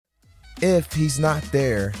if he's not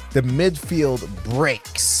there, the midfield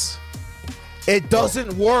breaks. It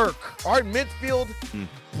doesn't work. Our midfield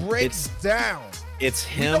breaks down. It's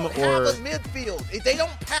him we don't have a midfield. If they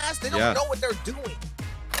don't pass, they don't know what they're doing.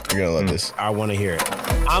 You're gonna love this. I want to hear it.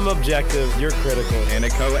 I'm objective. You're critical.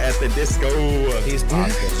 Anico at the disco. He's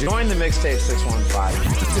positive. Join the Mixtape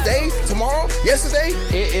 615. Today, tomorrow, yesterday.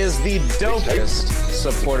 It is the dopest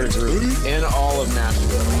supporter group in all of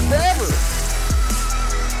Nashville. Forever.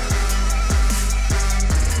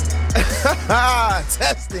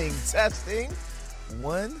 Testing.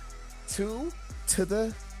 1, 2 to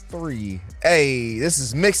the 3. Hey, this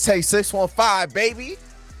is Mixtape 615, baby.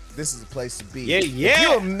 This is the place to be. Yeah.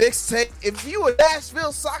 If you a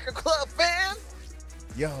Nashville Soccer Club fan,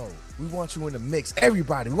 yo, we want you in the mix.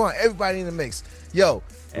 Everybody, we want everybody in the mix. Yo,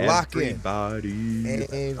 lock in.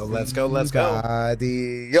 Everybody. Let's go.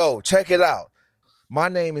 Yo, check it out. My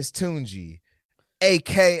name is Tunji,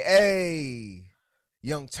 aka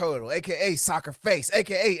Young Turtle, aka Soccer Face,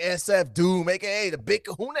 aka SF Doom, aka the Big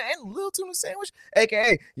Kahuna and Little Tuna Sandwich,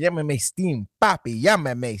 aka Yamame Steam Papi,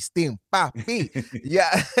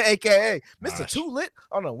 yeah, aka Mr. Too Lit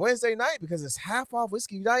on a Wednesday night because it's half off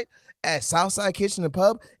whiskey night at Southside Kitchen and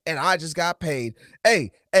Pub, and I just got paid.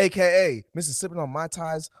 Hey, aka Mr. Sipping on my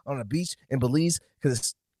ties on the beach in Belize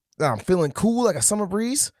because I'm feeling cool like a summer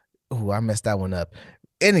breeze. Ooh, I messed that one up.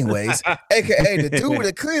 Anyways, aka the dude with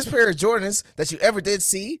the cleanest pair of Jordans that you ever did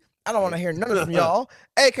see. I don't want to hear none of them, y'all.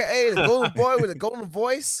 Aka the golden boy with a golden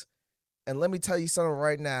voice. And let me tell you something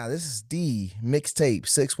right now. This is the Mixtape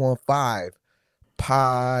 615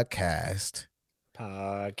 podcast.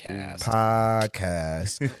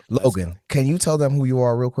 Logan, can you tell them who you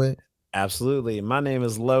are real quick? Absolutely. My name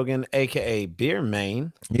is Logan, aka Beer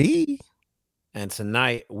Main. Yeah. And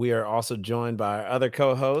tonight we are also joined by our other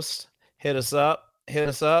co-host. Hit us up,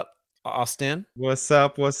 Austin. What's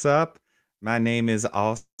up? My name is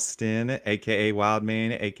Austin, aka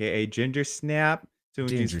Wildman, aka Ginger Snap.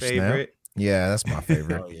 Tunji's favorite. Yeah, that's my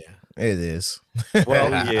favorite. Oh yeah. It is. Well,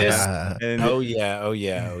 yeah. Oh yeah.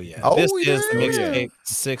 This is the Mixtape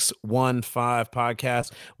 615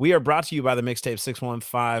 podcast. We are brought to you by the Mixtape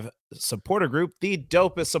 615 supporter group, the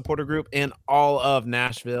dopest supporter group in all of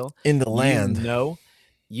Nashville. In the land.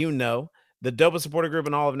 You know, the dopest supporter group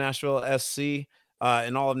in all of Nashville SC,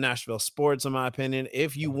 in all of Nashville sports, in my opinion.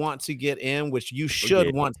 If you want to get in, which you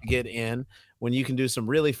should want to get in, when you can do some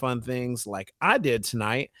really fun things like I did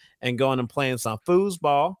tonight and going and playing some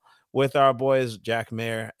foosball with our boys Jack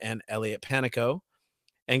Mayer and Elliot Panico,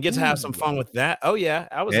 and get to have some fun with that. Oh yeah,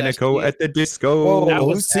 I was Panico at the disco.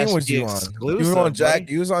 Whose team was you on? You was on Jack.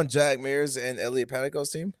 You was on Jack Mayer's and Elliot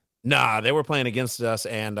Panico's team. Nah, they were playing against us,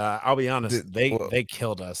 and I'll be honest, they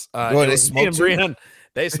killed us. They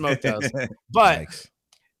smoked us. But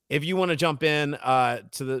if you want to jump in to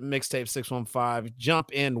the Mixtape 615,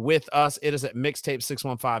 jump in with us. It is at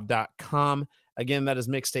mixtape615.com. Again, that is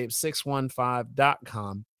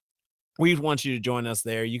mixtape615.com. We want you to join us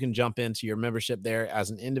there. You can jump into your membership there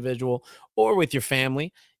as an individual or with your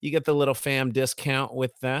family. You get the little fam discount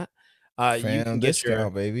with that. You can get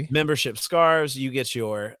your membership scarves. You get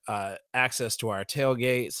your access to our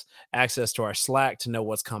tailgates, access to our Slack to know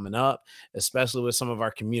what's coming up, especially with some of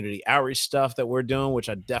our community outreach stuff that we're doing, which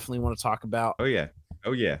I definitely want to talk about. Oh yeah.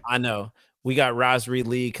 I know we got Rise Read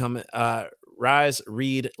Lead coming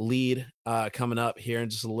up here in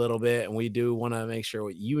just a little bit, and we do want to make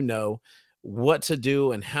sure you know what to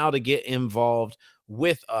do and how to get involved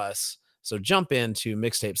with us. So jump into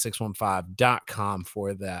mixtape615.com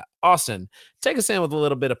for that. Austin, take us in with a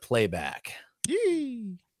little bit of playback.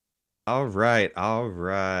 Yee. All right.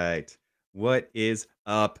 What is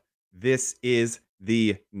up? This is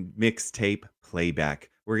the Mixtape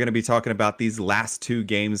playback. We're going to be talking about these last two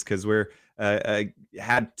games because we're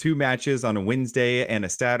had two matches on a Wednesday and a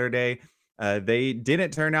Saturday. They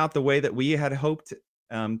didn't turn out the way that we had hoped.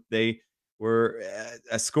 They were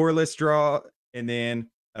a scoreless draw and then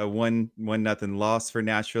a 1-0 loss for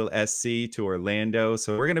Nashville SC to Orlando.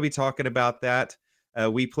 So we're going to be talking about that.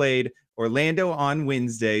 We played Orlando on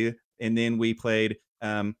Wednesday, and then we played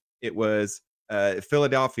it was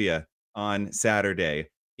Philadelphia on Saturday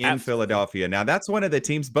in Philadelphia. Now that's one of the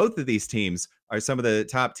teams. Both of these teams are some of the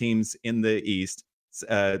top teams in the East.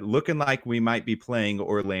 Looking like we might be playing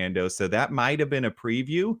Orlando. So that might have been a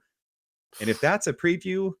preview. And if that's a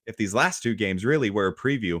preview, if these last two games really were a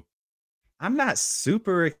preview, I'm not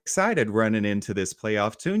super excited running into this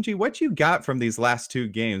playoff. Tunji, what you got from these last two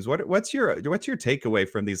games? What's your takeaway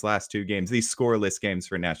from these last two games, these scoreless games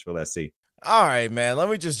for Nashville SC? All right, man. Let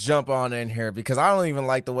me just jump on in here because I don't even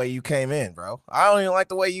like the way you came in, bro. I don't even like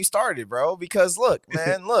the way you started, bro. Because look,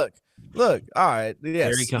 man, Look, all right. Yes.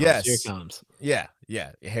 Here he comes. Yes. Here he comes. Yeah.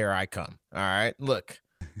 Yeah. Here I come. All right. Look.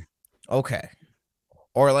 Okay.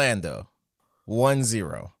 Orlando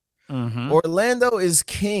 1-0. Orlando is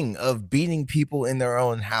king of beating people in their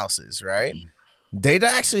own houses, right? They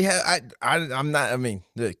actually have. I'm not. I mean,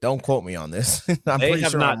 look, don't quote me on this. I'm they pretty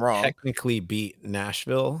have sure not I'm wrong. Technically beat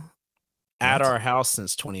Nashville at our house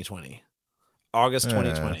since 2020, August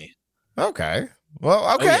 2020. Okay.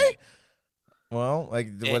 Well. Okay. Oh, yeah. Well, like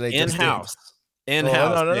what they in just house. Did. In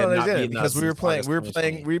house. No, they didn't because we played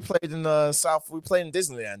in the South. We played in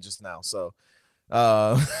Disneyland just now. So,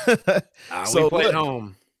 we played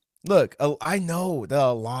home. Look, I know that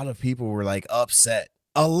a lot of people were like upset.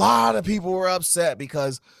 A lot of people were upset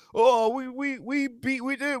because we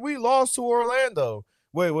lost to Orlando.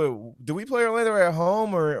 Wait, did we play Orlando at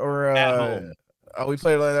home or at home? Oh, we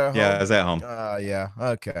played Orlando at home. Yeah, it was at home. Yeah.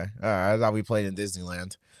 Okay. All right. I thought we played in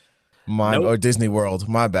Disneyland. Or Disney World.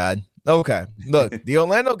 My bad. Okay. Look, the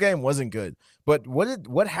Orlando game wasn't good. But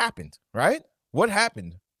what happened, right? What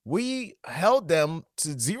happened? We held them to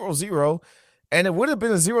 0-0, and it would have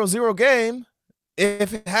been a 0-0 game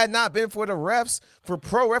if it had not been for the refs, for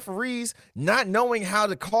pro referees not knowing how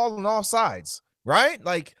to call an offsides, right?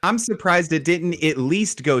 Like, I'm surprised it didn't at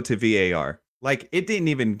least go to VAR. Like, it didn't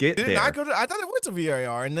even get there. I thought it went to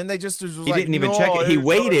VAR, and then they just was he didn't even check it. He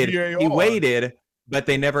waited, but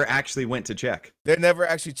they never actually went to check. They never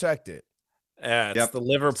actually checked it. Yeah, it's the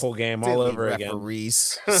Liverpool game all over again.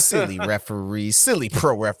 Silly referees, silly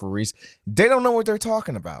pro referees. They don't know what they're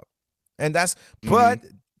talking about, and that's. But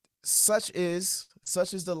such is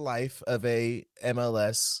the life of a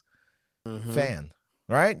MLS fan,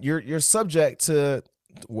 right? You're subject to,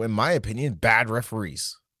 in my opinion, bad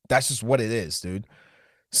referees. That's just what it is, dude.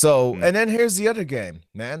 So, and then here's the other game,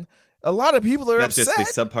 man. A lot of people are upset. That's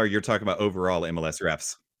just the subpar. You're talking about overall MLS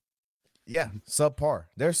refs. Yeah, subpar.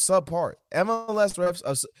 They're subpar. MLS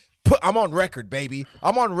refs I'm on record, baby.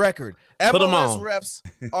 I'm on record. MLS refs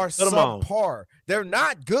are subpar. They're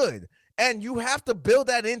not good. And you have to build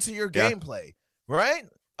that into your gameplay, right?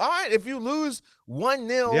 All right, if you lose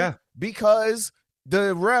 1-0 because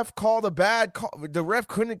the ref called a bad call, the ref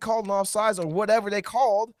couldn't call an offsides or whatever they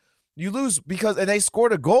called, you lose and they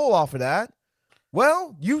scored a goal off of that.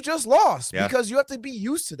 Well, you just lost because you have to be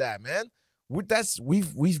used to that, man.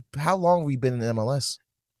 How long have we been in MLS?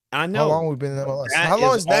 I know. How long we've been in MLS? How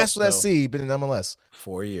long has Nashville SC been in MLS?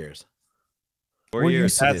 4 years. 4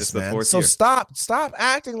 years. That's the fourth year. Stop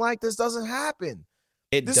acting like this doesn't happen.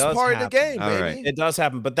 This is part of the game, baby. Right. It does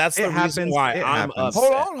happen, but that's the reason why I'm upset.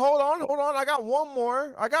 Hold on. I got one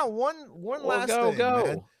more. I got one last thing,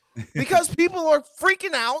 man. Because people are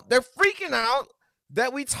freaking out. They're freaking out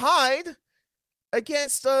that we tied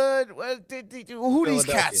against who these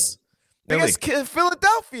cats? Against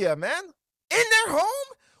Philadelphia, man. In their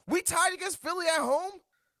home? We tied against Philly at home?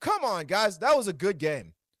 Come on, guys. That was a good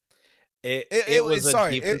game.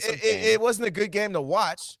 It wasn't a good game to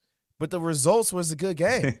watch, but the results was a good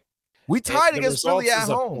game. We tied against Philly at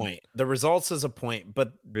home. The results is a point,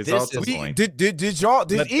 but did even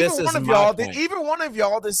one of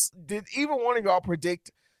y'all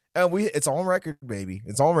predict, and it's on record, baby.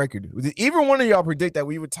 It's on record. Did even one of y'all predict that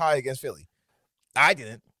we would tie against Philly? I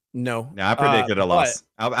didn't. No, I predicted a loss.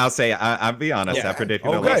 I'll say, I'll be honest. I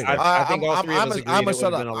predicted a loss. I think all three of us agreed it would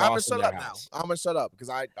have been a loss in their house. I'm gonna shut up because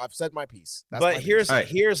I've said my piece. But here's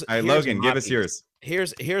Logan, give us yours.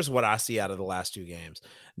 Here's what I see out of the last two games.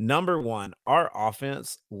 Number one, our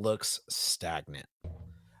offense looks stagnant.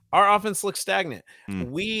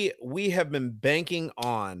 We have been banking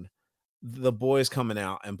on the boys coming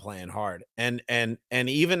out and playing hard, and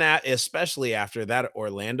even especially after that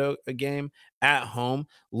Orlando game at home,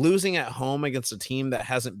 losing at home against a team that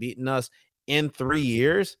hasn't beaten us in 3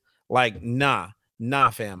 years, like nah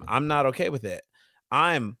fam, I'm not okay with it.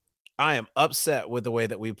 I am upset with the way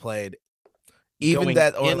that we played. Even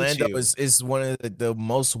that Orlando is one of the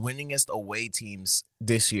most winningest away teams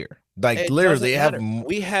this year. Like literally,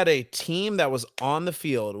 we had a team that was on the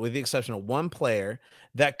field, with the exception of one player,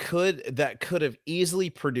 that could have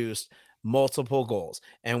easily produced multiple goals,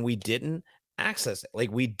 and we didn't access it.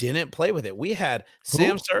 Like, we didn't play with it. We had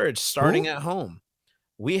Sam Surridge starting at home.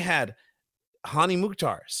 We had Hani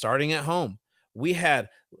Mukhtar starting at home. We had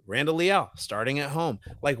Randall Leal starting at home.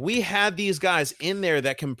 Like, we had these guys in there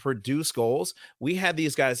that can produce goals. We had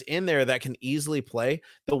these guys in there that can easily play.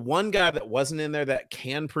 The one guy that wasn't in there that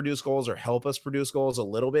can produce goals or help us produce goals a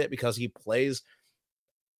little bit, because he plays,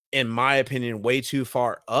 in my opinion, way too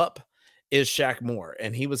far up, is Shaq Moore.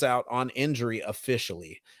 And he was out on injury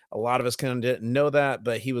officially. A lot of us kind of didn't know that,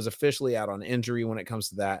 but he was officially out on injury when it comes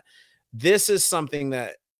to that. This is something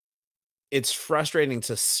that it's frustrating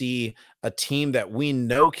to see a team that we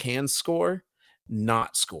know can score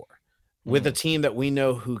not score, with a team that we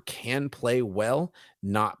know who can play well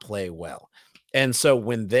not play well. And so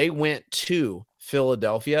when they went to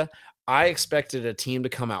Philadelphia, I expected a team to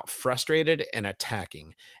come out frustrated and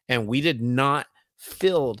attacking, and we did not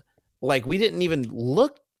feel like, we didn't even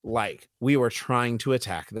look like we were trying to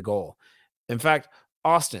attack the goal. In fact,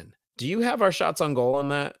 Austin, do you have our shots on goal on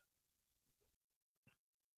that?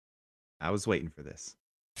 I was waiting for this.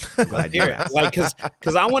 I'm glad you asked. Like,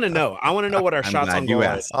 because I want to know. I want to know what our shots on goal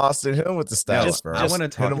is. Austin, hit him with the stats, bro. I want to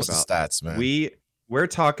talk about the stats, man. We're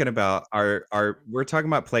talking about we're talking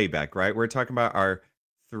about playback, right? We're talking about our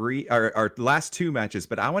last 2 matches,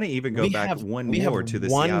 but I want to even go back one more to the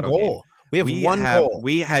Seattle game. We have one goal.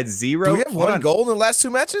 We had 0. Do we have one goal in the last 2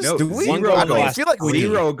 matches? No, do we? 0 goals. I feel like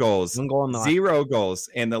 0 goals. 0 goals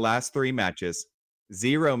in the last 3 matches.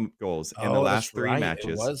 0 goals in the last 3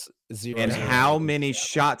 matches. It was 0. And how many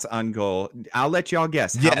shots on goal? I'll let y'all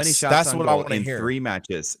guess. How many shots on goal in 3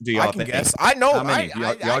 matches do y'all think? Guess. I know. How many?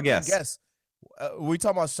 Y'all guess. Guess. We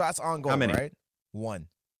talking about shots on goal, right? 1.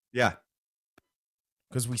 Yeah.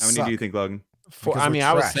 Because we. How many do you think, Logan? 4. I mean,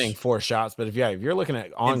 I was saying 4 shots, but if you're looking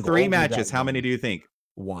at on in 3 matches, how many do you think?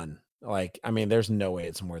 1. Like, I mean, there's no way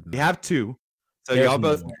it's more than that. We have 2. So y'all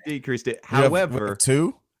both decreased it. However,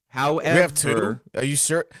 2. However, we have 2. Are you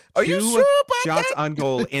sure? Are you sure about shots that? on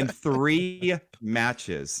goal in 3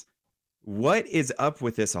 matches. What is up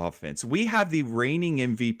with this offense? We have the reigning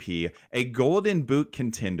MVP, a Golden Boot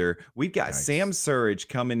contender. We've got Sam Surridge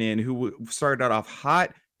coming in, who started off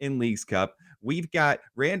hot in Leagues Cup. We've got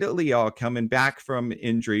Randall Leal coming back from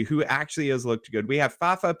injury, who actually has looked good. We have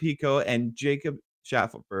Fafa Pico and Jacob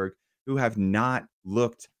Schaffelberg, who have not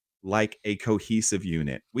looked like a cohesive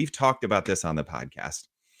unit. We've talked about this on the podcast.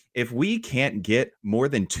 If we can't get more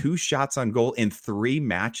than 2 shots on goal in 3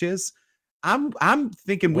 matches, I'm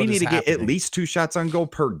thinking we need to get at least 2 shots on goal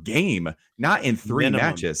per game, not in 3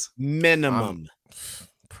 matches. Minimum.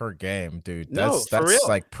 Per game, dude. That's real.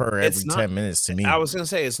 Like per every 10 minutes to me. I was gonna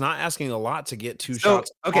say it's not asking a lot to get 2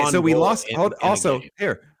 shots. Okay, so we lost. Also,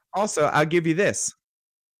 I'll give you this.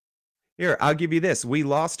 I'll give you this. We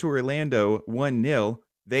lost to Orlando 1-0.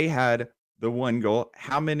 They had the 1 goal.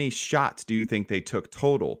 How many shots do you think they took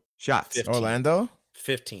total? Shots. 15. Orlando?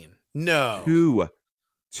 15. No.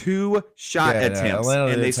 2 shot attempts,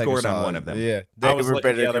 and they scored on one of them. Yeah, they were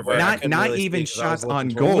better. Not even shots on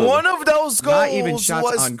goal. One of those goals not even shots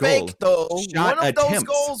was on fake, goal. though. One of those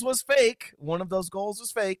goals was fake. One of those goals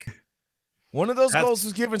was fake. One of those goals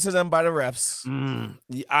was given to them by the refs.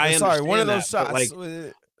 I'm sorry. One of those shots.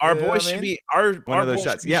 Like, our boys should be one of those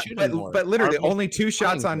shots. Yeah, but literally only 2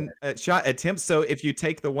 shots on shot attempts. So if you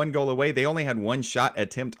take the 1 goal away, they only had 1 shot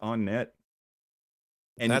attempt on net.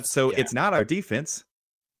 And it's not our defense.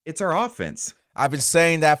 It's our offense. I've been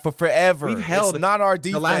saying that for forever. We've held it's not our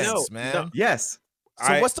defense, man. No, yes.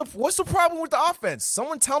 So what's the problem with the offense?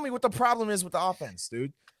 Someone tell me what the problem is with the offense,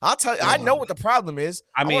 dude. I'll tell you. I know what the problem is.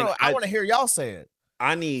 I want to hear y'all say it.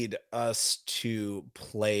 I need us to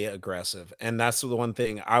play aggressive. And that's the one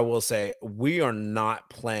thing I will say. We are not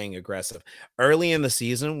playing aggressive. Early in the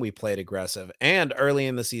season, we played aggressive. And early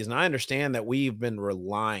in the season, I understand that we've been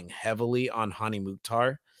relying heavily on Hani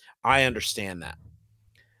Mukhtar. I understand that.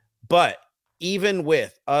 But even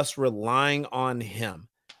with us relying on him,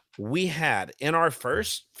 we had in our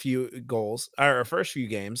first few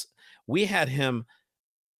games, we had him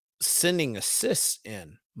sending assists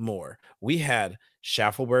in more. We had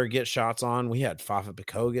Schaffelberg get shots on. We had Fafa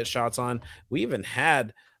Pico get shots on. We even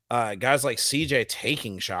had guys like CJ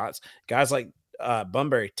taking shots, guys like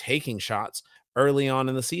Bunbury taking shots early on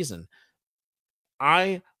in the season.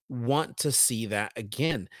 I want to see that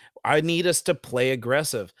again. I need us to play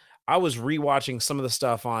aggressive. I was rewatching some of the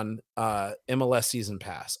stuff on MLS Season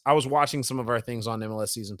Pass. I was watching some of our things on MLS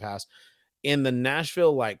Season Pass. In the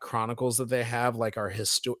Nashville chronicles that they have, like our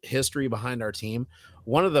history behind our team,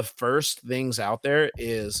 one of the first things out there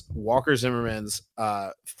is Walker Zimmerman's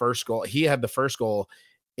first goal. He had the first goal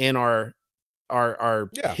in our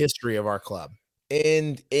history of our club.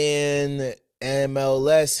 And in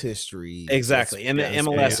MLS history. Exactly. In the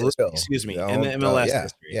MLS, excuse me, in the MLS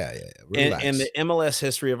history. Yeah. In the MLS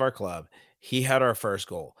history of our club, he had our first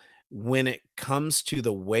goal. When it comes to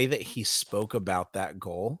the way that he spoke about that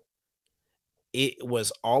goal, it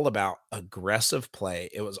was all about aggressive play.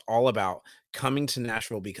 It was all about coming to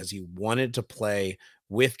Nashville because he wanted to play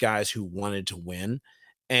with guys who wanted to win.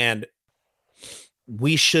 And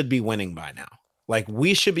we should be winning by now. Like,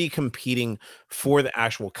 we should be competing for the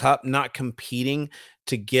actual cup, not competing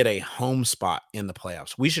to get a home spot in the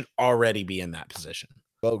playoffs. We should already be in that position.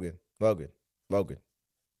 Logan.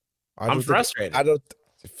 I'm frustrated.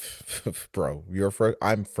 Bro,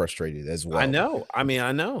 I'm frustrated as well. I know. I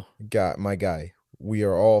know. My guy, we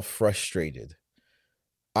are all frustrated.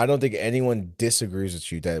 I don't think anyone disagrees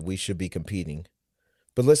with you that we should be competing.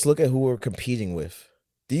 But let's look at who we're competing with.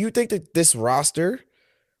 Do you think that this roster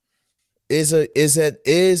is an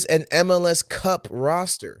MLS Cup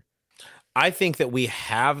roster? I think that we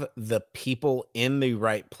have the people in the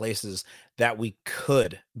right places that we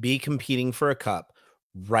could be competing for a cup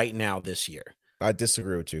right now this year. I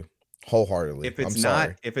disagree with you wholeheartedly. If it's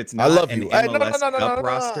not I love you. MLS Cup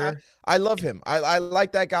roster. I love him. I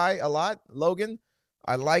like that guy a lot, Logan.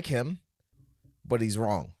 I like him, but he's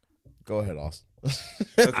wrong. Go ahead, Austin.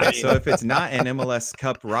 Okay, so if it's not an MLS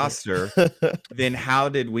Cup roster, then how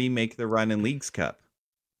did we make the run in Leagues Cup?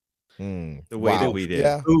 The way that we did.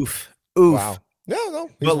 Yeah. Oof. Wow. No.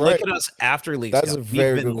 But look at us after Leagues Cup. That's a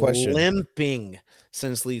very good question. Limping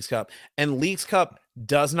since Leagues Cup, and Leagues Cup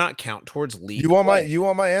does not count towards league. You want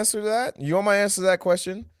my answer to that? You want my answer to that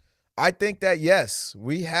question? I think that yes,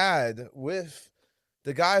 we had with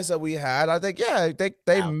the guys that we had. I think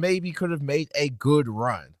they maybe could have made a good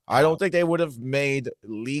run. I don't think they would have made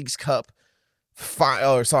Leagues Cup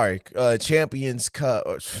Champions Cup.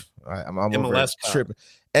 I'm MLS Cup.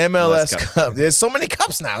 MLS Cup. There's so many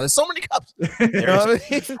cups now. There's so many cups.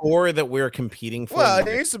 There's 4 that we're competing for. Well,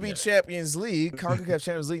 it used to be Champions League, CONCACAF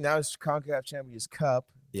Champions League. Now it's CONCACAF Champions Cup.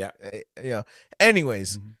 Yeah.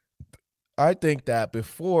 Anyways, I think that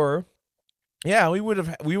before, we would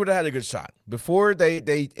have had a good shot before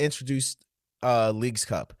they introduced Leagues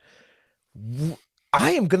Cup.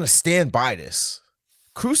 I am gonna stand by this.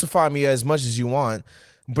 Crucify me as much as you want,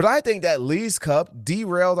 but I think that Leagues Cup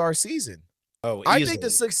derailed our season. Oh, I think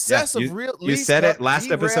the success of real you said it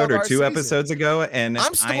last episode or 2 episodes ago, and I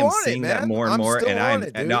am seeing that more and more,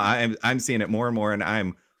 and I'm seeing it more and more, and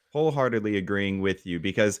I'm wholeheartedly agreeing with you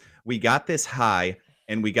because we got this high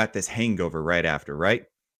and we got this hangover right after, right?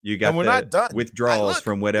 You got the withdrawals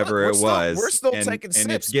from whatever it was. We're still taking sips,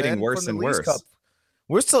 and it's getting worse and worse. Cup.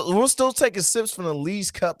 We're still taking sips from the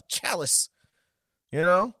Leagues Cup chalice.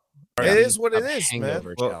 It is what it is, man.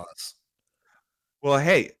 Well,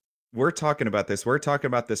 hey. We're talking about this. We're talking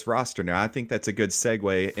about this roster now. I think that's a good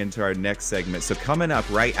segue into our next segment. So coming up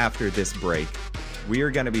right after this break, we are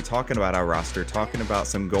going to be talking about our roster, talking about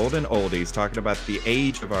some golden oldies, talking about the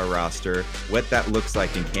age of our roster, what that looks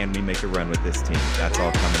like, and can we make a run with this team? That's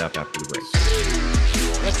all coming up after the break.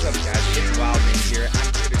 What's up, guys? It's Wildman here.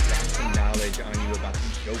 I'm here to drop some knowledge on you about the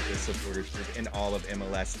DOPEST supporters group in all of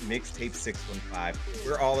MLS, Mixtape 615.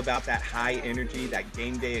 We're all about that high energy, that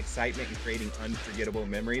game day excitement, and creating unforgettable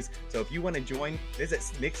memories. So if you want to join, visit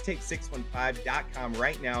mixtape615.com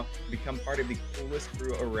right now and become part of the coolest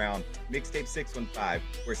crew around. Mixtape 615,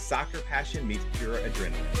 where soccer passion meets pure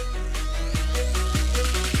adrenaline.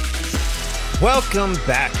 Welcome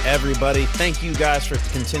back, everybody. Thank you guys for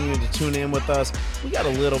continuing to tune in with us. We got a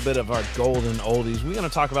little bit of our golden oldies. We're going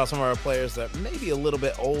to talk about some of our players that may be a little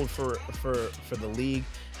bit old for the league.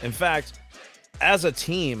 In fact, as a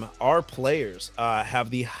team, our players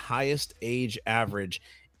have the highest age average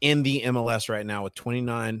in the MLS right now with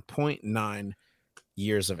 29.9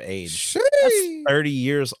 years of age. That's 30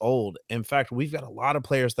 years old. In fact, we've got a lot of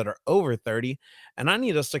players that are over 30, and I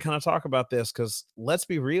need us to kind of talk about this because let's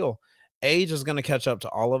be real. Age is going to catch up to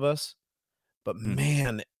all of us, but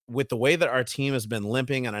man, with the way that our team has been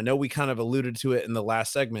limping, and I know we kind of alluded to it in the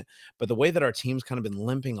last segment, but the way that our team's kind of been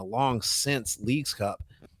limping along since Leagues Cup,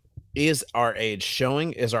 is our age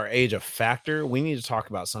showing? Is our age a factor? We need to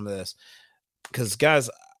talk about some of this because, guys,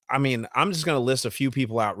 I mean, I'm just going to list a few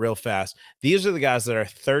people out real fast. These are the guys that are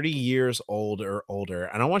 30 years old or older.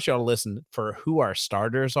 And I want y'all to listen for who our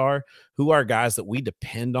starters are, who are guys that we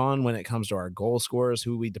depend on when it comes to our goal scorers,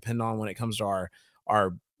 who we depend on when it comes to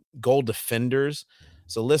our goal defenders.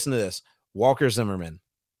 So listen to this. Walker Zimmerman,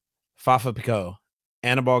 Fafa Picault,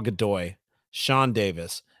 Anibal Godoy, Sean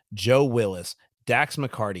Davis, Joe Willis, Dax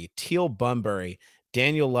McCarty, Teal Bunbury,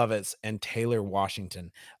 Daniel Lovitz, and Taylor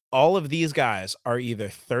Washington. All of these guys are either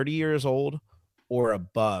 30 years old or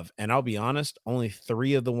above. And I'll be honest, only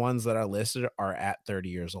 3 of the ones that I listed are at 30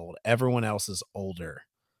 years old. Everyone else is older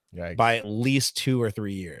by at least 2 or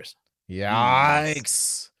 3 years.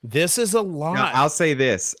 Yikes. This is a lot. Now, I'll say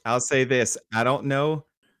this. I don't know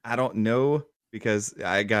because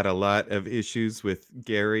I got a lot of issues with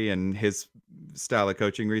Gary and his style of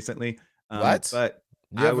coaching recently. But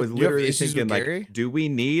I was literally thinking, like, do we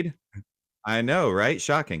need... I know, right?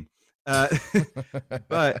 Shocking.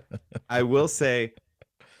 But I will say,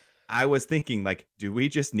 I was thinking, like, do we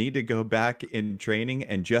just need to go back in training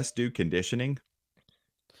and just do conditioning?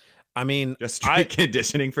 I mean, just straight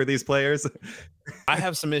conditioning for these players. I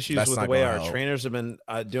have some issues with the way our trainers have been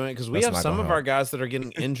doing it, because we have some of our guys that are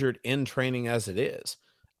getting injured in training as it is.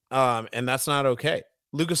 And that's not okay.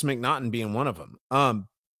 Lucas McNaughton being one of them.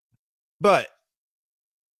 But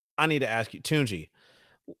I need to ask you, Tunji,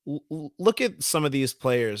 look at some of these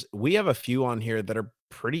players. We have a few on here that are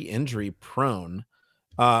pretty injury prone,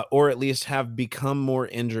 or at least have become more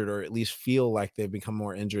injured, or at least feel like they've become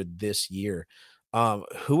more injured this year.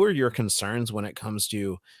 Who are your concerns when it comes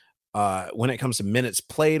to minutes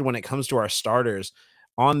played, when it comes to our starters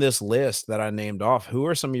on this list that I named off? Who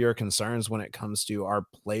are some of your concerns when it comes to our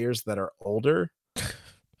players that are older?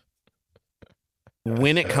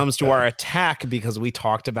 When it comes to our attack, because we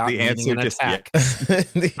talked about the answer, an attack.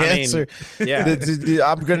 The answer,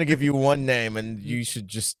 I'm going to give you one name, and you should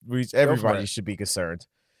just everybody should be concerned.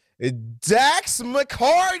 Dax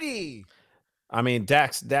McCarty. I mean,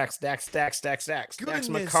 Dax McCarty.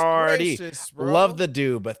 Gracious, love the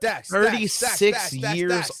dude, but Dax, 36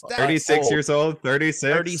 years old.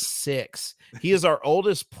 36. He is our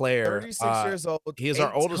oldest player. 36 years old. He is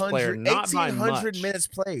our oldest player, not by much. 1,800 minutes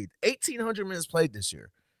played. 1,800 minutes played this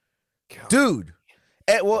year. God. Dude.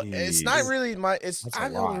 It's not really I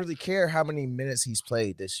don't really care how many minutes he's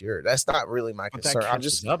played this year. That's not really my concern. I'm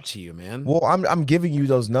just up to you, man. Well, I'm giving you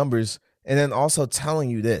those numbers, and then also telling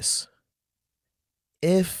you this.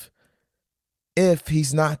 If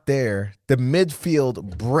he's not there, the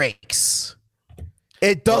midfield breaks.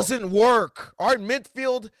 It doesn't work. Our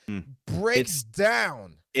midfield breaks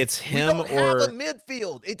down. It's him we don't have a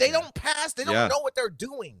midfield. If they don't pass, they don't know what they're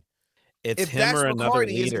doing. It's him or another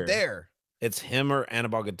leader. Isn't there. It's him or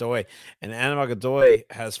Anibal Godoy. And Anibal Godoy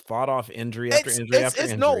has fought off injury after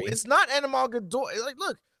injury. No, it's not Anibal Godoy. Like,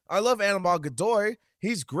 look, I love Anibal Godoy.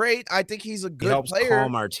 He's great. I think he's a good player. He helps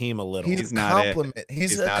calm our team a little. He's a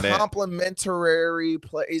complimentary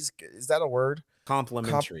play. Is that a word?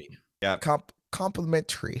 Complimentary.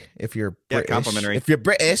 Complimentary. If you're British. Complimentary. If you're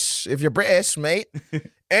British, mate.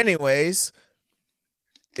 Anyways,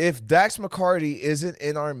 if Dax McCarty isn't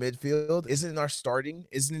in our midfield, isn't in our starting,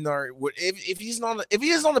 isn't in our if he is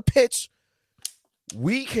on the pitch,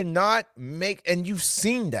 we cannot make, and you've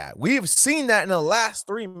seen that. We have seen that in the last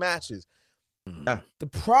 3 matches. Yeah. The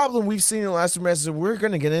problem we've seen in the last 2 matches, and we're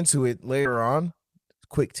going to get into it later on,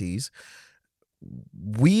 quick tease.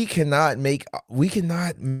 We cannot make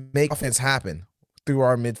offense happen through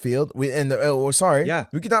our midfield. We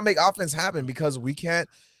cannot make offense happen because we can't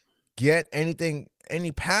get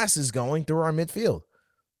any passes going through our midfield.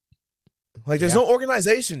 Like, there's no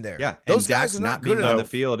organization there. Yeah, those guys are not good being on the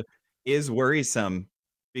field is worrisome,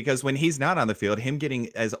 because when he's not on the field, him getting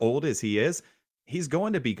as old as he is, he's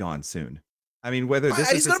going to be gone soon. I mean, whether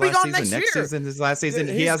this is his last season, next season, his last season,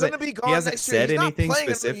 he hasn't said anything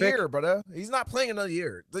specific. Brother. He's not playing another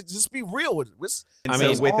year. Let's just be real with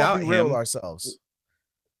it. Without him, ourselves.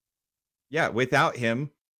 Yeah, without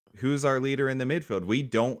him, who's our leader in the midfield? We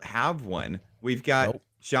don't have one. We've got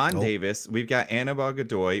Sean Davis, we've got Anibal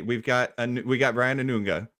Godoy, we've got Brian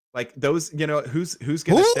Anunga. Like, those, who's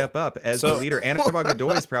going to step up as the leader? Anibal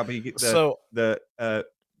Godoy is probably the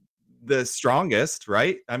strongest,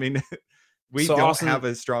 right? I mean. We don't have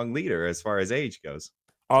a strong leader as far as age goes.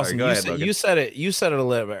 Austin, you said it a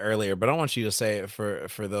little bit earlier, but I want you to say it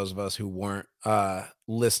for those of us who weren't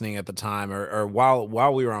listening at the time, or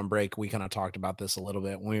while we were on break. We kind of talked about this a little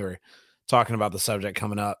bit when we were talking about the subject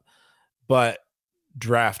coming up. But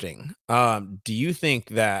drafting, do you think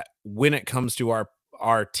that when it comes to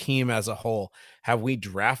our team as a whole, have we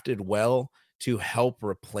drafted well to help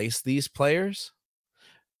replace these players?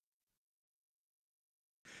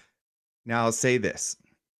 Now, I'll say this.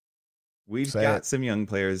 We've got some young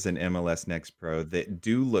players in MLS Next Pro that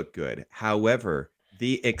do look good. However,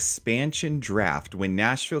 the expansion draft, when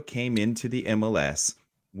Nashville came into the MLS,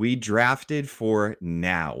 we drafted for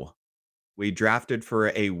now. We drafted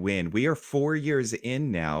for a win. We are 4 years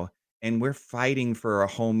in now, and we're fighting for a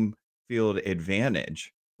home field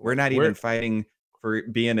advantage. We're not even fighting for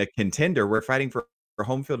being a contender. We're fighting for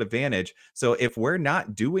home field advantage. So if we're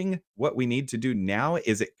not doing what we need to do now,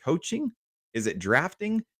 is it coaching? Is it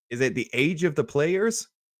drafting? Is it the age of the players?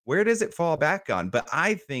 Where does it fall back on? But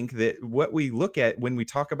I think that what we look at when we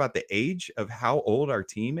talk about the age of how old our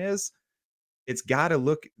team is, it's got to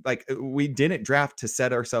look like we didn't draft to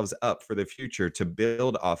set ourselves up for the future to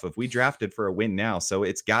build off of. We drafted for a win now. So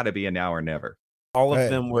it's got to be a now or never. All of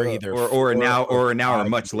them were either or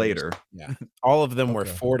much later. Yeah. All of them were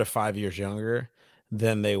 4 to 5 years younger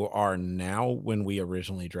than they are now when we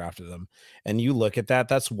originally drafted them. And you look at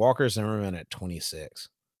that's Walker Zimmerman at 26.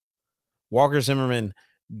 Walker Zimmerman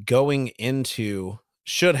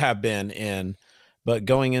should have been in but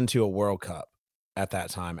going into a World Cup at that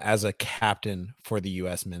time as a captain for the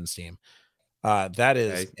U.S. men's team, that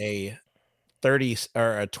is a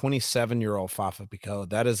 27-year-old Fafa Picault.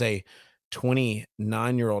 That is a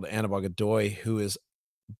 29-year-old Anibal Godoy, who is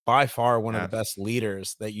by far one of the best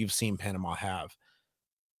leaders that you've seen Panama have.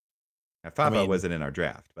 Fafa wasn't in our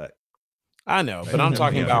draft, but I know, but I'm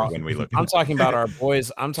talking about when we look. I'm talking about our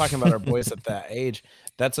boys. I'm talking about our boys at that age.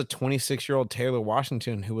 That's a 26-year-old Taylor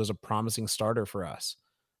Washington who was a promising starter for us.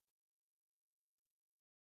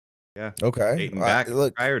 Yeah. Okay. Dating back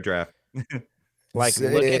prior draft. Like,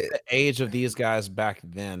 look at the age of these guys back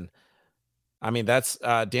then. I mean, that's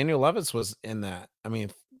Daniel Lovitz was in that. I mean,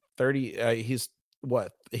 30. He's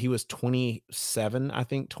what? He was 27, I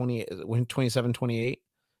think, 27, 28.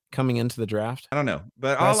 Coming into the draft. I don't know,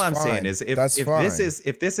 but all I'm saying is if this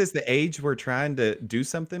is the age we're trying to do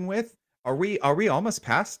something with, are we almost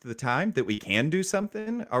past the time that we can do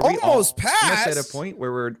something? Are we almost at a point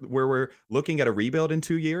where we're looking at a rebuild in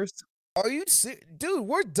 2 years? Are you dude,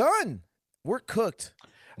 we're done. We're cooked.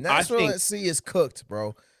 Nashville SC is cooked,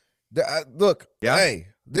 bro. Look, hey,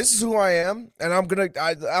 this is who I am, and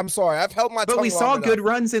I'm sorry. I've held my tongue. But we saw good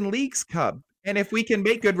runs in Leagues Cup. And if we can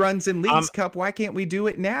make good runs in Leagues Cup, why can't we do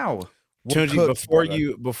it now?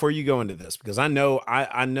 Tunji, before you go into this, because I know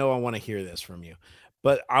I want to hear this from you,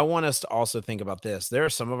 but I want us to also think about this. There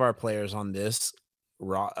are some of our players on this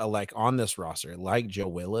roster, like Joe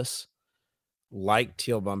Willis, like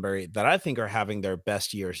Teal Bunbury, that I think are having their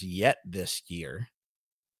best years yet this year.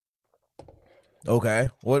 Okay,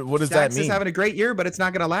 what does Dax that mean? Is having a great year, but it's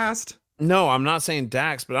not going to last. No, I'm not saying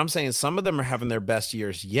Dax, but I'm saying some of them are having their best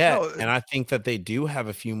years yet. And I think that they do have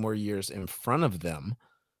a few more years in front of them.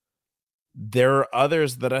 There are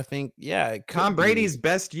others that I think, Tom Brady's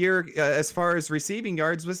best year as far as receiving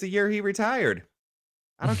yards was the year he retired.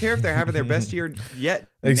 I don't care if they're having their best year yet.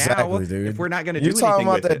 Exactly, now, dude. If we're not going to do anything talking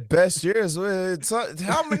about with that best years.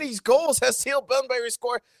 How many goals has Teal Bunbury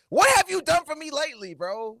scored? What have you done for me lately,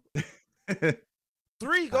 bro?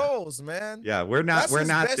 3 goals, man. Yeah, we're not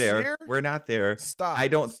there. Year? We're not there. Stop. I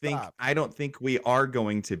don't think we are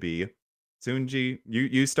going to be. Tunji,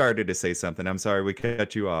 you started to say something. I'm sorry we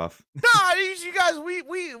cut you off. Nah, you guys,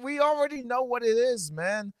 we already know what it is,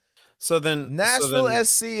 man. So then Nashville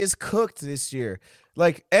SC is cooked this year.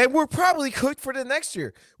 And we're probably cooked for the next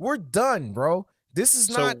year. We're done, bro. This is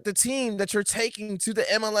not the team that you're taking to the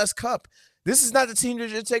MLS Cup. This is not the team that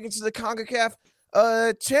you're taking to the CONCACAF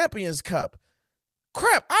Champions Cup.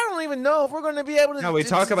 Crap, I don't even know if we're going to be able to. No, we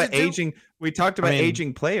talked about aging. We talked about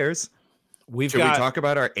aging players. Should we talk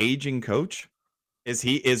about our aging coach?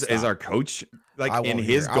 Is our coach in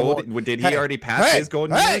his golden? Did he already pass his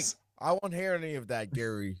golden years? I won't hear any of that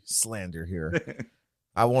Gary slander here.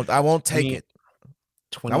 I won't take it.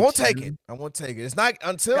 I won't take it. I won't take it. It's not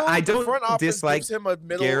until I don't front office dislike gives him a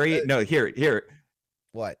middle. Gary. No, here.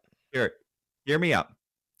 What? Here, hear me out.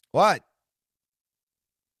 What?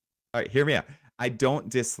 All right, hear me out. I don't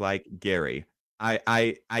dislike Gary.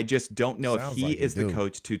 I just don't know if he is the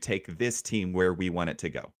coach to take this team where we want it to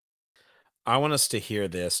go. I want us to hear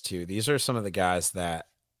this too. These are some of the guys that,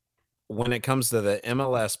 when it comes to the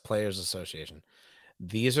MLS Players Association,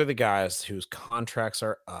 these are the guys whose contracts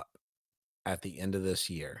are up at the end of this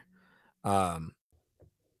year. The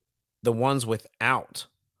ones without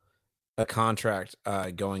a contract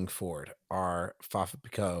going forward are Fafa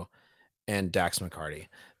Picault and Dax McCarty.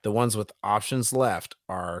 The ones with options left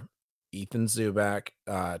are Ethan Zubak,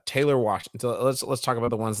 Taylor Washington. So let's talk about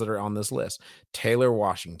the ones that are on this list. Taylor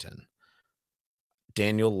Washington,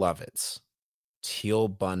 Daniel Lovitz, Teal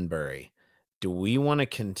Bunbury. Do we want to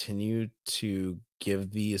continue to give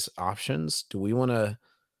these options? Do we want to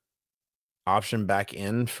option back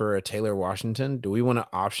in for a Taylor Washington? Do we want to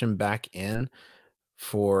option back in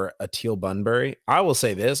for a Teal Bunbury? I will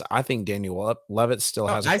say this. I think Daniel Lovitz still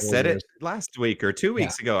has. I said it last week or 2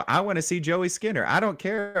 weeks ago. I want to see Joey Skinner. I don't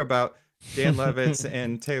care about Dan Lovitz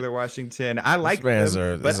and Taylor Washington. I like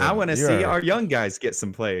them, but I want to see our young guys get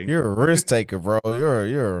some play. You're a risk taker, bro.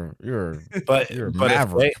 You're a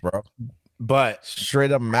maverick, bro. But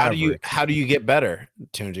straight up maverick. How do you get better,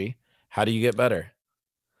 Tunji? How do you get better?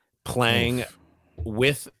 Playing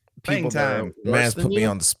with people that are man's put me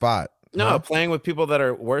on the spot. No, playing with people that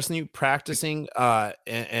are worse than you, practicing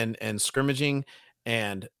and scrimmaging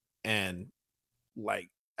and like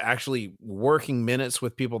actually working minutes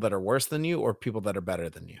with people that are worse than you or people that are better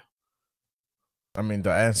than you. I mean,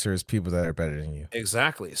 the answer is people that are better than you.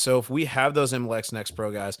 Exactly. So if we have those MLS Next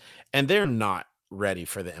Pro guys and they're not ready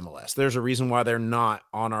for the MLS, there's a reason why they're not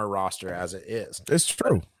on our roster as it is. It's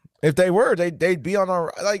true. If they were, they'd be on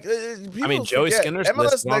our Joey Skinner's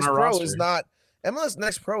MLS Next on our Pro is not MLS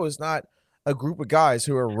Next Pro is not a group of guys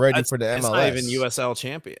who are ready for the MLS. It's not even USL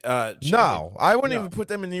champion. No, I wouldn't even put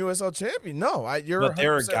them in the USL champion. No, but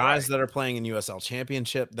there are guys that are playing in USL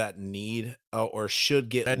championship that need or should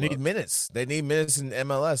get need minutes. They need minutes in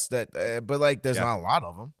MLS. But like, there's not a lot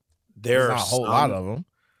of them. There's not a whole lot of them.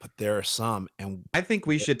 But there are some, and I think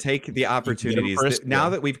we should take the opportunities now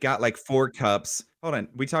that we've got like 4 cups. Hold on,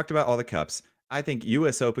 we talked about all the cups. I think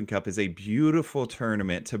US Open Cup is a beautiful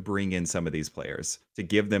tournament to bring in some of these players, to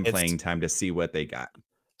give them playing time to see what they got.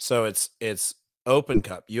 So it's Open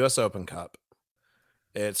Cup, US Open Cup.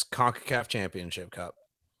 It's CONCACAF Championship Cup,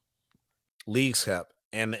 Leagues Cup,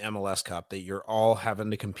 and the MLS Cup that you're all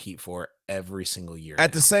having to compete for every single year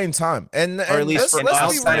at the same time. And or at least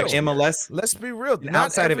outside of MLS. Let's be real.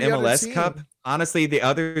 Outside of MLS Cup, honestly, the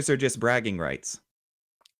others are just bragging rights.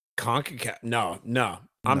 CONCACAF, no.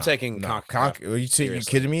 I'm taking CONCACAF. Are you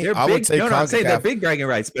kidding me? I would say I'm saying they're big bragging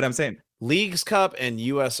rights, but I'm saying Leagues Cup and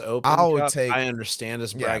US Open Cup, I understand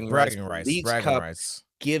as bragging rights. Leagues Cup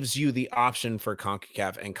gives you the option for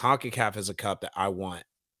CONCACAF, and CONCACAF is a cup that I want.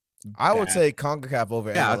 I would take CONCACAF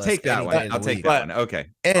over MLS. I'll take that one. I'll take that one. Okay.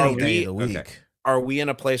 Any day of the week. Okay. Are we in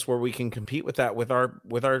a place where we can compete with that with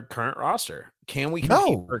our current roster? Can we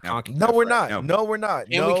compete for CONCACAF? No, we're not. No, we're not.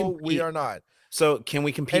 We are not. So can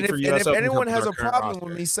we compete for US Open? If anyone has a problem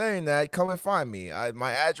with me saying that, come and find me.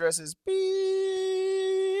 My address is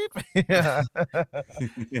beep. But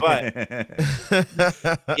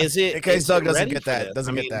is it? In case Doug doesn't get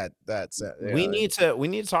that, we need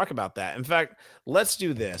to talk about that. In fact, let's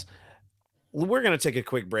do this. We're going to take a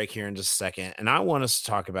quick break here in just a second, and I want us to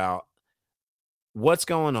talk about what's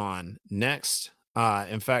going on next.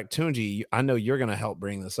 In fact, Tunji, I know you're going to help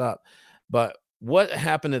bring this up, but what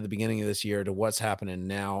happened at the beginning of this year to what's happening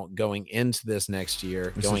now going into this next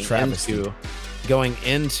year, going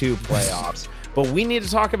into playoffs. But we need to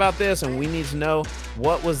talk about this, and we need to know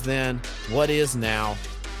what was then, what is now.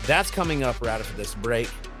 That's coming up right after this break.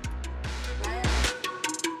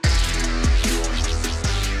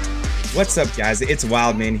 What's up, guys? It's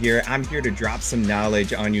Wildman here. I'm here to drop some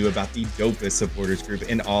knowledge on you about the dopest supporters group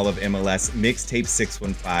in all of MLS, Mixtape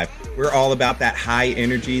 615. We're all about that high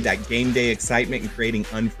energy, that game day excitement, and creating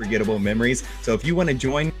unforgettable memories. So if you want to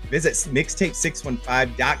join, visit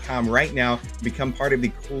mixtape615.com right now and become part of the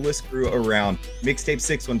coolest crew around. Mixtape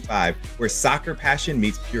 615, where soccer passion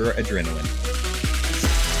meets pure adrenaline.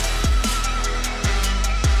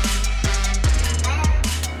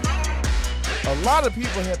 A lot of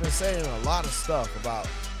people have been saying a lot of stuff about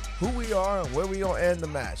who we are and where we gonna end the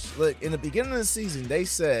match. Look, in the beginning of the season, they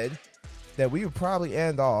said that we would probably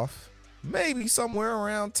end off maybe somewhere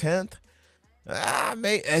around 10th,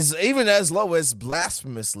 even as low as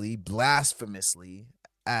blasphemously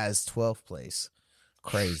as 12th place.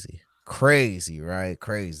 Crazy, right?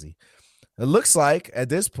 Crazy. It looks like at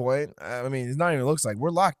this point, I mean, it's not even looks like, we're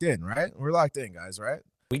locked in, right? We're locked in, guys, right?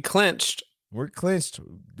 We clinched. We're clinched.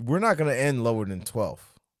 We're not going to end lower than 12th.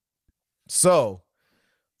 So,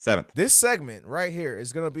 7th. This segment right here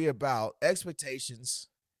is going to be about expectations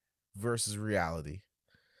versus reality.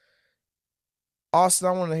 Austin,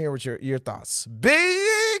 I want to hear what your thoughts.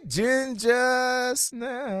 Big Ginger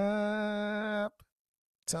Snap.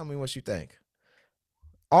 Tell me what you think.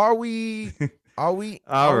 Are we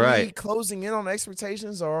closing in on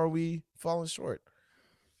expectations, or are we falling short?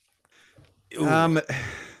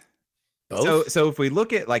 So if we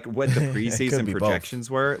look at like what the preseason projections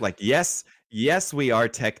were, like yes, we are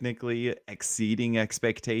technically exceeding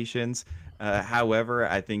expectations. However,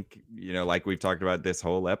 I think, like we've talked about this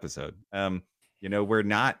whole episode, we're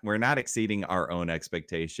not exceeding our own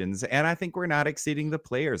expectations, and I think we're not exceeding the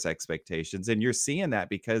players' expectations. And you're seeing that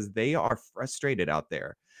because they are frustrated out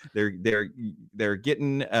there. They're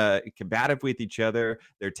getting combative with each other.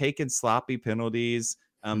 They're taking sloppy penalties.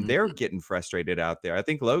 They're getting frustrated out there. I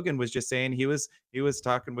think Logan was just saying he was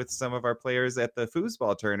talking with some of our players at the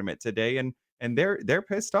foosball tournament today, and they're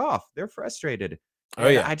pissed off. They're frustrated. Oh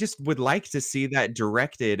yeah. I just would like to see that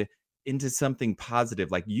directed into something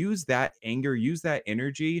positive. Like use that anger, use that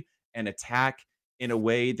energy, and attack in a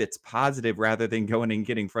way that's positive rather than going and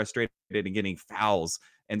getting frustrated and getting fouls.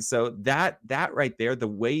 And so that right there, the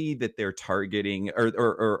way that they're targeting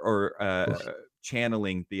or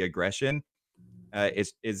channeling the aggression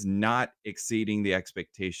is not exceeding the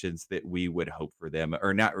expectations that we would hope for them,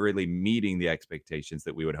 or not really meeting the expectations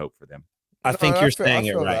that we would hope for them. I think you're saying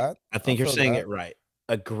it right. I think you're saying it right.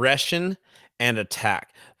 Aggression and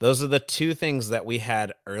attack. Those are the two things that we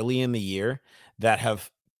had early in the year that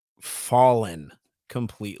have fallen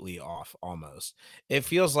completely off almost. It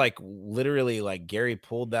feels like literally like Gary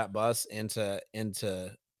pulled that bus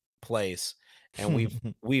into place, and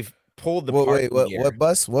we've pulled the what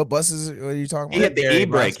bus? What bus is it? What are you talking about? He hit the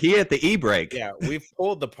e-brake. He hit the e-brake. Yeah, we've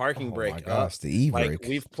pulled the parking brake. Oh my gosh, the e-brake. Like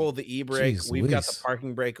we've pulled the e-brake. We've got the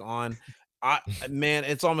parking brake on. Man,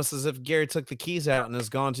 it's almost as if Gary took the keys out and has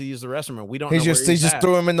gone to use the restroom. We don't know where he's just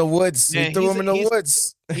threw him in the woods. Man, he threw him in the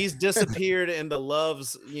woods. He's disappeared in the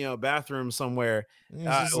Love's, bathroom somewhere.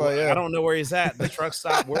 I don't know where he's at. The truck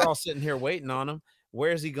stopped. We're all sitting here waiting on him.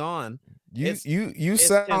 Where's he gone? You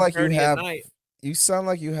sound like you sound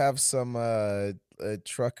like you have some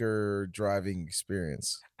trucker driving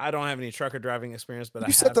experience. I don't have any trucker driving experience, but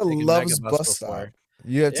you said the Love's bus stop.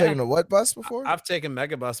 You have taken a what bus before? I've taken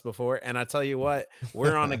Megabus before, and I tell you what,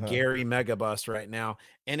 we're on a Gary Megabus right now,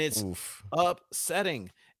 and it's upsetting.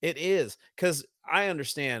 It is, because I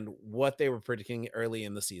understand what they were predicting early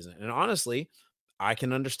in the season, and honestly, I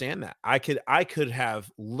can understand that. I could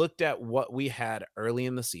have looked at what we had early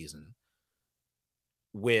in the season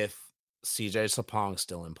with CJ Sapong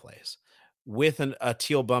still in place, with a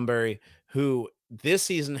Teal Bunbury who this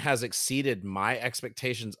season has exceeded my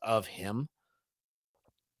expectations of him.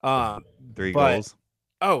 3 goals.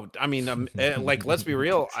 Oh, I mean, like, let's be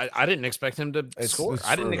real. I didn't expect him to score.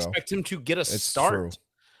 I didn't expect him to get a start. True.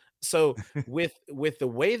 So with the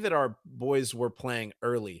way that our boys were playing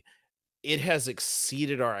early, it has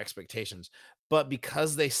exceeded our expectations. But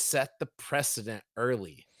because they set the precedent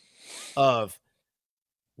early of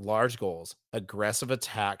large goals, aggressive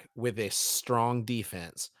attack with a strong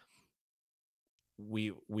defense,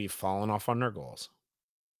 we've fallen off on our goals.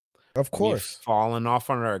 Of course. We've fallen off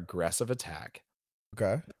on our aggressive attack.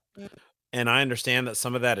 Okay. And I understand that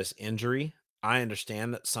some of that is injury. I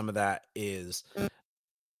understand that some of that is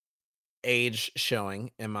age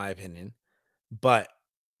showing, in my opinion. But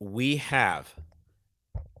we have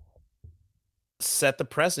set the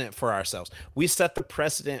precedent for ourselves. We set the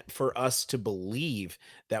precedent for us to believe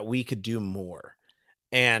that we could do more.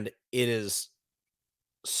 And it is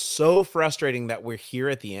so frustrating that we're here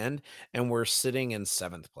at the end and we're sitting in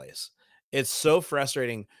 7th place. It's so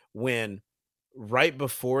frustrating when right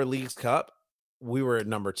before Leagues Cup, we were at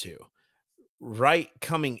number 2. Right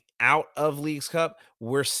coming out of Leagues Cup,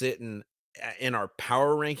 we're sitting in our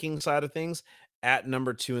power ranking side of things at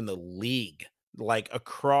number 2 in the league, like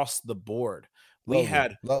across the board. We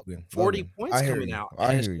had 40 points coming out.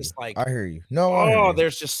 I hear you. I hear you. No,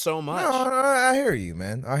 there's just so much. No, I hear you,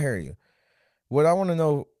 man. I hear you. What I want to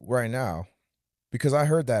know right now, because I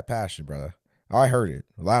heard that passion, brother. I heard it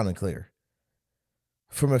loud and clear.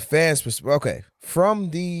 From a fan's perspective, okay,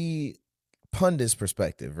 from the pundit's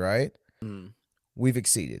perspective, right? We've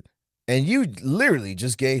exceeded. And you literally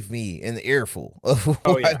just gave me an earful of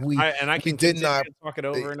why I did not talk it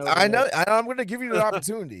over and over. I know. I'm going to give you the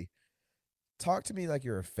opportunity. Talk to me like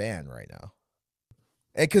you're a fan right now.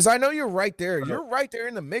 And because I know you're right there. You're right there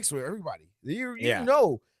in the mix with everybody. You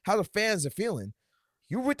know how the fans are feeling.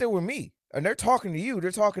 You're right there with me. And they're talking to you.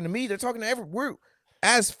 They're talking to me. They're talking to everyone.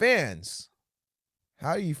 As fans, how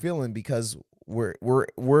are you feeling? Because we're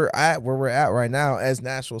at where we're at right now as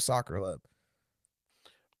Nashville Soccer Club.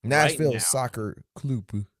 Nashville Soccer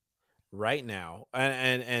Club. Right now,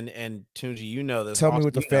 and Tunji, you know this. Tell me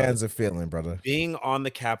what the fans are feeling, brother. Being on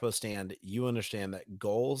the capo stand, you understand that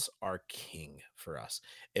goals are king for us.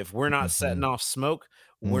 If we're not setting off smoke,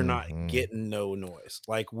 we're not getting no noise.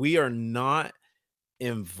 Like, we are not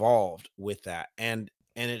involved with that, and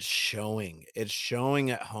it's showing. It's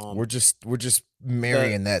showing at home. We're just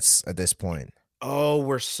marionettes at this point. Oh,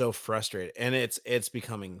 we're so frustrated, and it's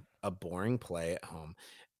becoming a boring play at home.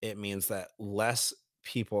 It means that less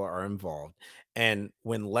people are involved, and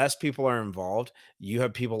when less people are involved, you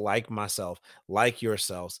have people like myself, like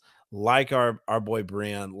yourselves, like our boy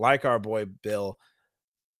Brian, like our boy Bill.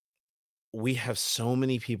 We have so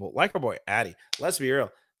many people, like our boy Addy. Let's be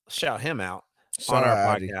real, shout him out on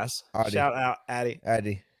our podcast. Shout out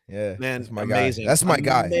Addy. Yeah, man, that's my amazing. Guy. That's my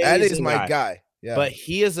guy. Addy is my guy. Yeah, but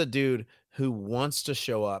he is a dude who wants to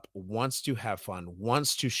show up, wants to have fun,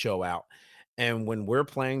 wants to show out. And when we're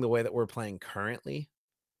playing the way that we're playing currently,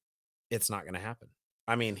 it's not going to happen.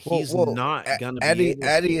 I mean, he's not going to be.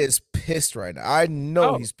 Addy is pissed right now. I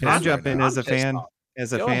know he's pissed. I'll jump in as a fan.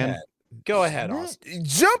 Go ahead, Austin.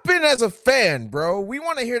 Jump in as a fan, bro. We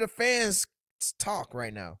want to hear the fans talk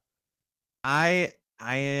right now. I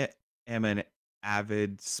am an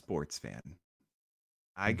avid sports fan.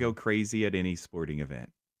 I go crazy at any sporting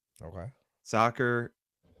event. Okay. Soccer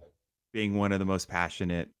being one of the most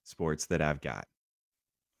passionate sports that I've got.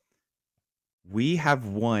 We have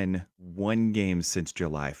won 1 game since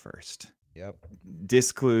July 1st. Yep.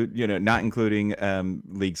 Not including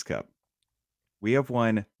Leagues Cup. We have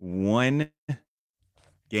won 1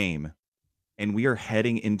 game, and we are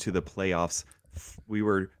heading into the playoffs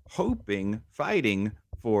hoping, fighting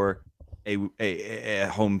for a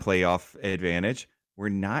home playoff advantage. We're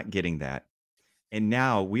not getting that. And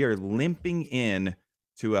now we are limping in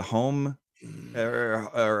to a home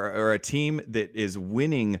or a team that is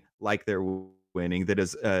winning like they're winning, that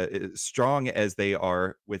is strong as they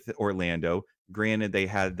are with Orlando. Granted, they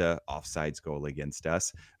had the offsides goal against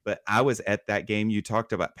us, but I was at that game. You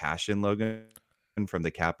talked about passion, Logan, from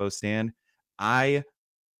the Capo stand. I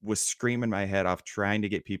was screaming my head off trying to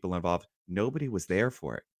get people involved. Nobody was there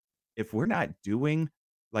for it. If we're not doing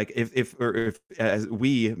like if as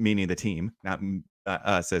we, meaning the team, not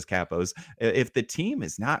us as capos, if the team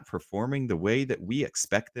is not performing the way that we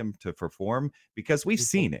expect them to perform, because we've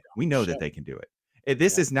seen it, we know that they can do it.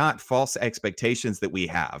 This is not false expectations that we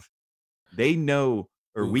have. They know,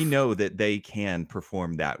 or we know that they can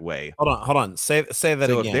perform that way. Hold on. Say that again.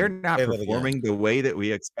 So if they're not performing the way that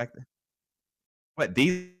we expect, but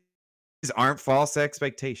these aren't false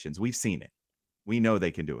expectations. We've seen it. We know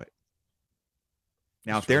they can do it.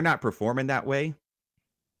 Now, if they're not performing that way,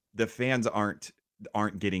 the fans aren't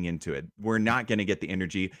getting into it. We're not going to get the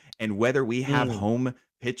energy. And whether we have home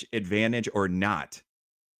pitch advantage or not,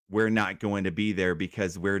 we're not going to be there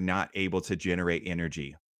because we're not able to generate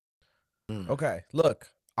energy. Okay, look,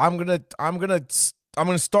 I'm gonna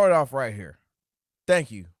start off right here. Thank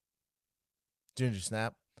you, Ginger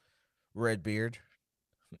Snap, Red Beard,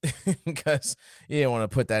 because you didn't want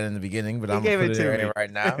to put that in the beginning, but I'm gonna put it in right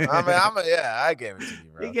now. I gave it to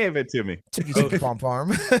you, bro. He gave it to me. Tiki Pom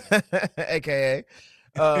Pom, aka.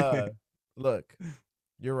 Look,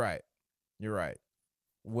 you're right.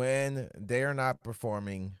 When they are not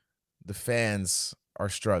performing, the fans are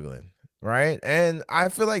struggling. Right. And I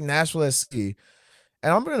feel like Nashville SC, and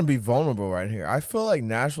I'm going to be vulnerable right here. I feel like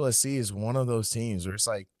Nashville SC is one of those teams where it's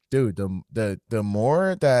like, dude, the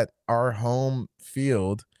more that our home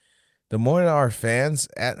field, the more that our fans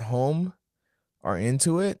at home are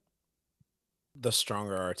into it, the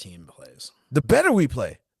stronger our team plays, the better we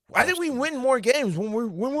play. I think we win more games when we're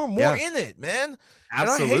more in it, man.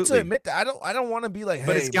 Absolutely. And I hate to admit that. I don't want to be like,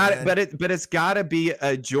 but hey, it's got to be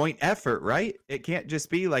a joint effort, right? It can't just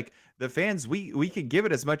be like the fans. We can give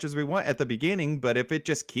it as much as we want at the beginning, but if it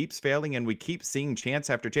just keeps failing and we keep seeing chance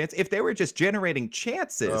after chance, if they were just generating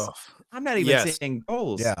chances, I'm not even saying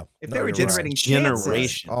goals. Yeah, if they were generating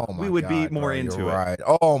chances, we would be more into it. Right.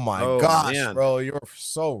 Oh my gosh, man. Bro, you're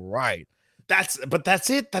so right. That's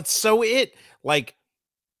it. That's so it. Like,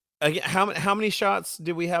 again, how many shots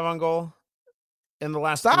did we have on goal in the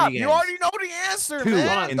last 3 games? You already know the answer, 2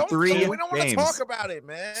 man. in 3 we don't want to talk about it,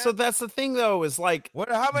 man. So that's the thing, though, is like,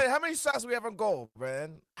 how many shots do we have on goal,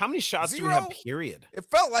 man? How many shots do we have, period? It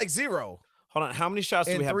felt like 0. Hold on. How many shots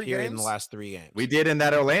do we have, period, in the last 3 games? We did in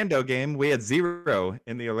that Orlando game. We had 0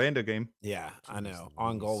 in the Orlando game. Yeah, I know.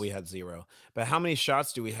 On goal, we had 0. But how many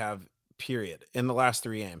shots do we have, period, in the last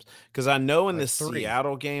 3 games? Because I know in the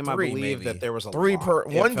Seattle game, I believe that there was a lot.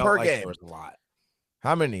 One per game. There was a lot.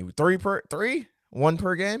 How many? 3? 1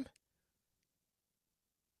 per game?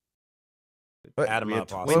 Add them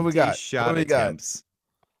up. What do we got? Shot attempts.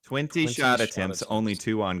 20 shot attempts, only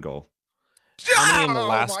 2 on goal. How many in the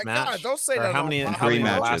last match? God, don't say that. How many in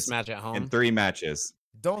the last match at home? In 3 matches.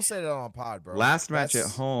 Don't say that on pod, bro. Last match at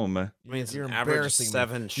home. I mean, you're embarrassing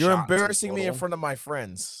 7 shots. You're embarrassing me in front of my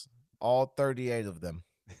friends. All 38 of them.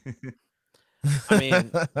 I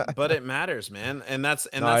mean, but it matters, man. And that's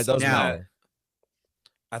it doesn't matter.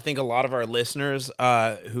 I think a lot of our listeners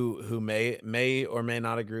who may or may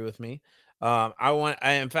not agree with me.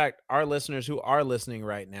 In fact, our listeners who are listening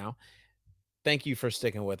right now, thank you for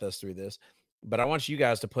sticking with us through this. But I want you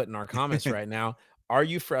guys to put in our comments right now, are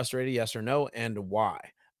you frustrated, yes or no, and why?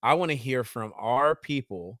 I want to hear from our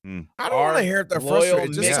people. I don't want to hear if they're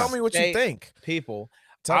frustrated. Just tell me what you think. People.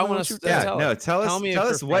 Tell me what you think. Tell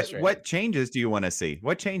us what changes do you want to see?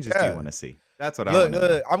 What changes do you want to see? That's what I want to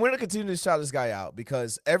know. I'm going to continue to shout this guy out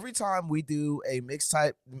because every time we do a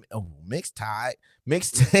mixtape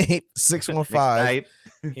 615,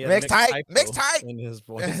 mixtape in his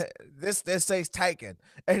voice. this says Tyken.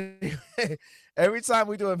 And every time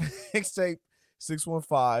we do a mixtape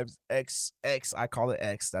 615 XX, I call it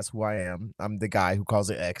X. That's who I am. I'm the guy who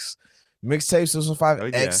calls it X. Mixtape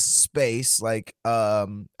 615 X space. Like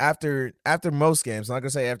after most games, I'm not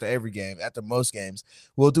gonna say after every game, after most games,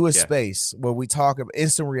 we'll do a space where we talk about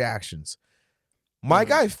instant reactions. My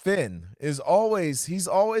guy Finn he's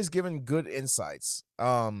always giving good insights.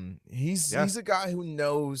 He's a guy who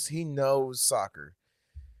knows soccer.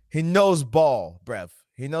 He knows ball, bruv.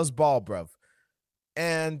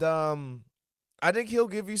 And I think he'll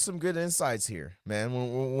give you some good insights here, man,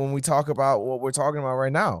 when we talk about what we're talking about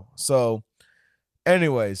right now. So,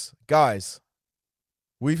 anyways, guys,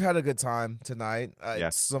 We've had a good time tonight.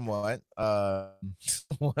 Somewhat.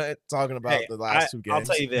 Talking about the last 2 games. I'll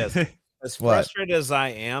tell you this. As frustrated as I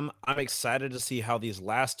am, I'm excited to see how these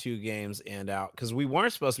last 2 games end out, because we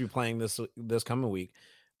weren't supposed to be playing this coming week.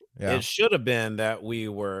 Yeah. It should have been that we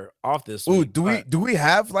were off this week. Do we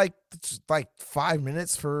have like 5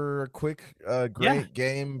 minutes for a quick great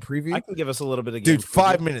game preview? I can give us a little bit of game. Dude,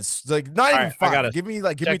 5 minutes. Like not even 5. Give me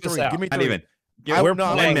 3. Give me 3. Not even. We're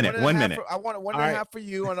 1 minute. 1 minute. I want 1.5 for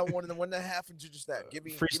you, and I want 1.5 for just that. Give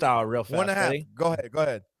me freestyle real fast. 1.5. Ready? Go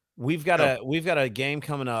ahead. We've got a game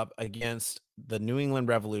coming up against the New England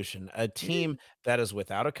Revolution, a team that is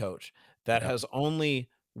without a coach, that has only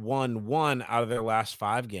won 1 out of their last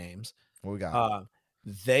 5 games. What we got?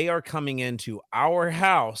 They are coming into our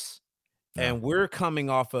house, and we're coming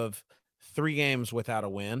off of 3 games without a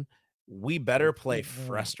win. We better play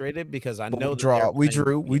frustrated, because I know we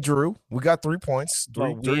drew. We got 3 points.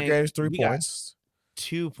 3 games, 3 points.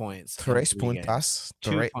 2 points. 3 puntas.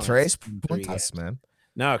 3 puntas, man.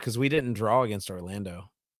 No, because we didn't draw against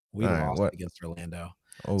Orlando. We lost against Orlando.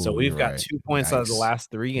 So we've got 2 points out of the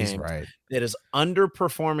last 3 games. It is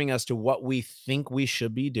underperforming us to what we think we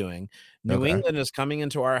should be doing. New England is coming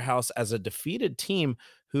into our house as a defeated team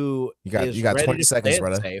who you got 20 seconds,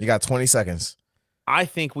 brother. You got 20 seconds. I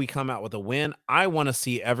think we come out with a win. I want to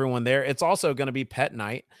see everyone there. It's also going to be pet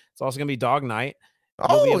night. It's also going to be dog night.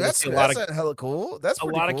 That's hella cool. That's a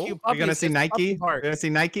lot of cute puppies. You're gonna see Nike. You're gonna see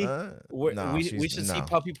Nike. We should see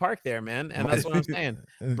Puppy Park there, man. And that's what I'm saying.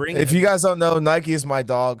 If you guys don't know, Nike is my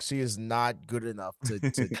dog. She is not good enough to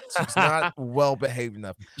she's not well behaved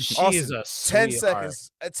enough. She is a 10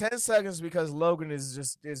 seconds. 10 seconds, because Logan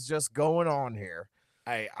is just going on here.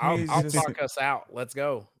 Hey, I'll talk us out. Let's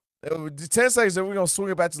go. 10 seconds, and we're gonna swing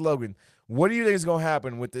it back to Logan. What do you think is gonna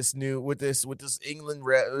happen with this New England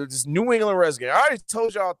Reds game? I already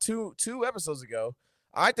told y'all two episodes ago.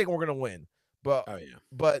 I think we're gonna win, but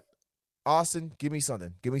Austin, give me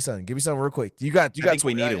something. Give me something real quick. You got. I think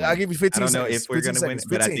we need to win. I'll give you 15 seconds. I don't know if we're gonna win,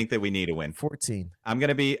 but I think that we need to win. 14. I'm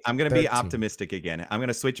gonna be 13. Optimistic again. I'm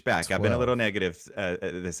gonna switch back. 12. I've been a little negative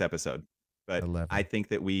this episode, but 11. I think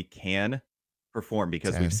that we can perform,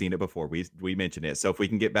 because 10. We've seen it before. We mentioned it. So if we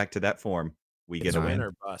can get back to that form, we get a win. Win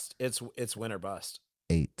or bust. It's win or bust.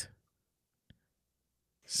 8.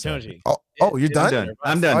 Tunji. You're done?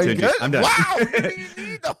 I'm done, Tunji. I'm done. Wow, you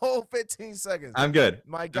need the whole 15 seconds. I'm good.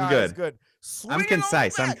 My guy is good. I'm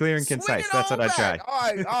concise. I'm clear and concise. That's what I try.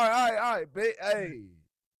 All right. Hey,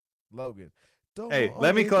 Logan. Hey,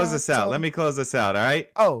 let me close this out. All right.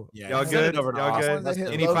 Oh, yeah. Y'all good?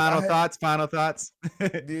 Any final thoughts? Don't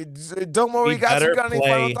worry, guys. You got any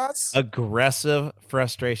final thoughts? Aggressive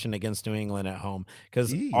frustration against New England at home,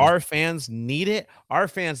 because our fans need it. Our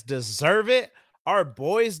fans deserve it. Our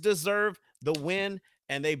boys deserve the win,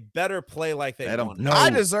 and they better play like they want. I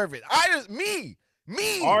deserve it. Me.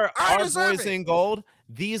 Our boys in gold.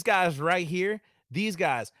 These guys right here. These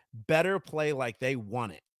guys better play like they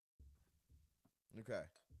want it. Okay.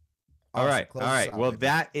 All right. Well,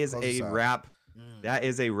 that is a wrap. That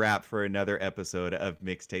is a wrap for another episode of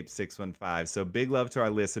Mixtape 615. So big love to our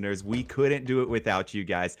listeners. We couldn't do it without you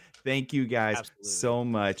guys. Thank you guys so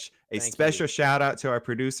much. A special shout out to our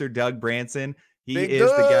producer, Doug Branson. He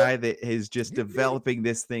is the guy that is just developing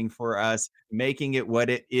this thing for us, making it what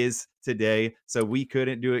it is today. So we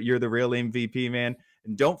couldn't do it. You're the real MVP, man.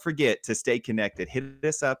 And don't forget to stay connected. Hit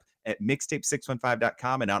us up at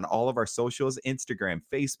mixtape615.com and on all of our socials, Instagram,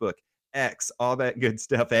 Facebook, X, all that good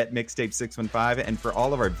stuff at Mixtape615. And for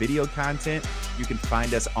all of our video content, you can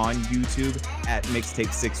find us on YouTube at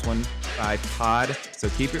Mixtape615 Pod. So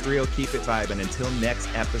keep it real, keep it vibe. And until next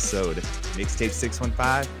episode,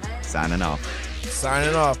 Mixtape615 signing off.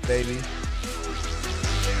 Signing off, baby.